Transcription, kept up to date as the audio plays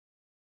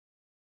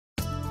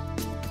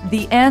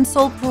The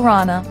Ansul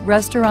PIRANHA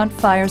Restaurant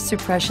Fire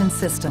Suppression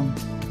System.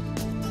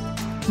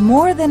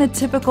 More than a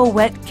typical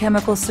wet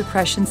chemical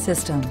suppression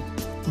system,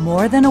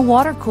 more than a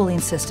water cooling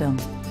system,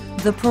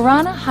 the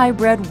PIRANHA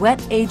Hybrid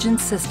Wet Agent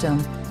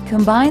System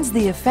combines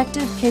the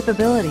effective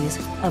capabilities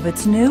of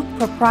its new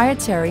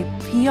proprietary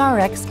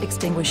PRX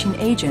extinguishing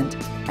agent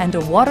and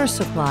a water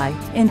supply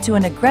into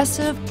an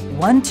aggressive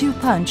 1-2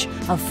 punch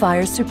of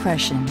fire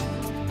suppression.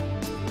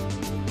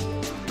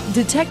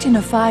 Detecting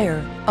a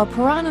fire, a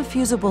PIRANHA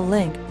fusible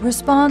link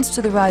responds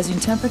to the rising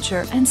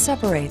temperature and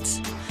separates,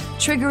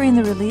 triggering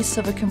the release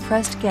of a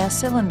compressed gas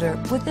cylinder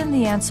within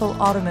the Ansul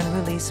Ottoman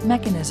release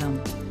mechanism.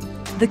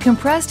 The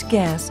compressed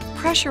gas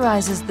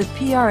pressurizes the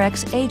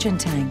PRX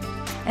agent tank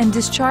and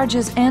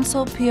discharges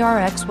Ansul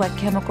PRX wet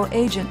chemical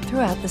agent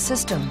throughout the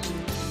system,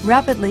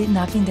 rapidly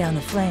knocking down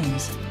the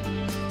flames.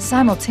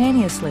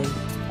 Simultaneously,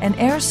 an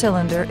air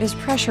cylinder is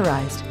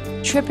pressurized,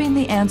 tripping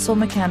the Ansul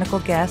mechanical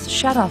gas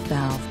shutoff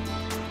valve.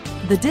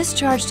 The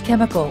discharged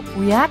chemical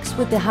reacts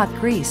with the hot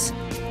grease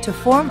to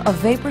form a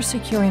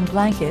vapor-securing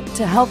blanket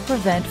to help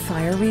prevent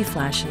fire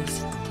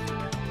reflashes.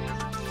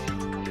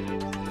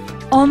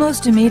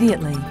 Almost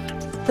immediately,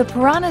 the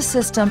PIRANHA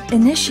system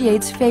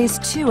initiates phase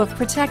 2 of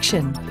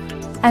protection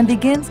and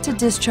begins to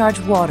discharge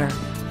water,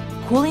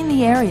 cooling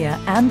the area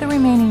and the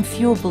remaining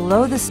fuel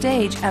below the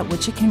stage at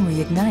which it can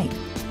reignite.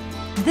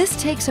 This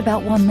takes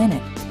about 1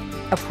 minute,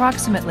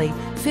 approximately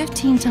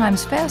 15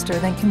 times faster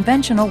than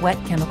conventional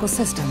wet chemical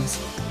systems.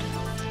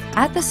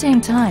 At the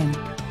same time,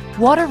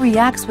 water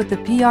reacts with the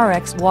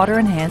PRX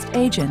water-enhanced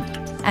agent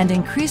and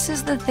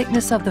increases the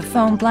thickness of the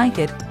foam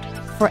blanket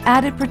for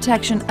added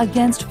protection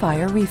against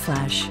fire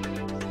reflash.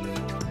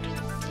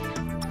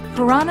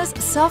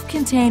 PIRANHA's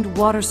self-contained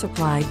water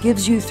supply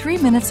gives you 3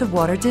 minutes of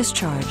water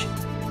discharge,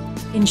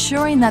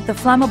 ensuring that the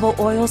flammable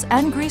oils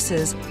and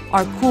greases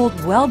are cooled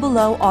well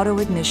below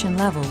auto-ignition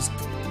levels,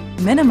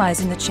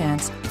 minimizing the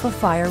chance for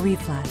fire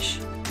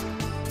reflash.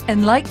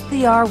 And like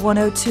the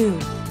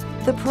R102,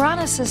 the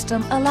PIRANHA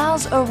system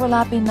allows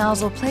overlapping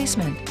nozzle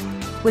placement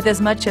with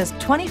as much as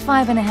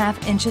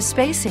 25.5 inches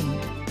spacing.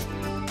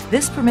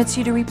 This permits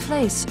you to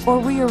replace or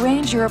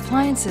rearrange your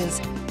appliances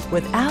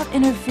without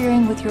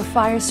interfering with your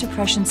fire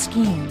suppression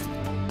scheme.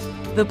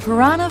 The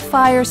PIRANHA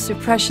Fire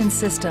Suppression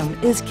System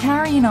is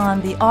carrying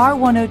on the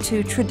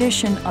R102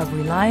 tradition of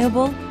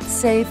reliable,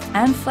 safe,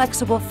 and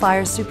flexible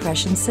fire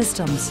suppression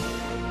systems.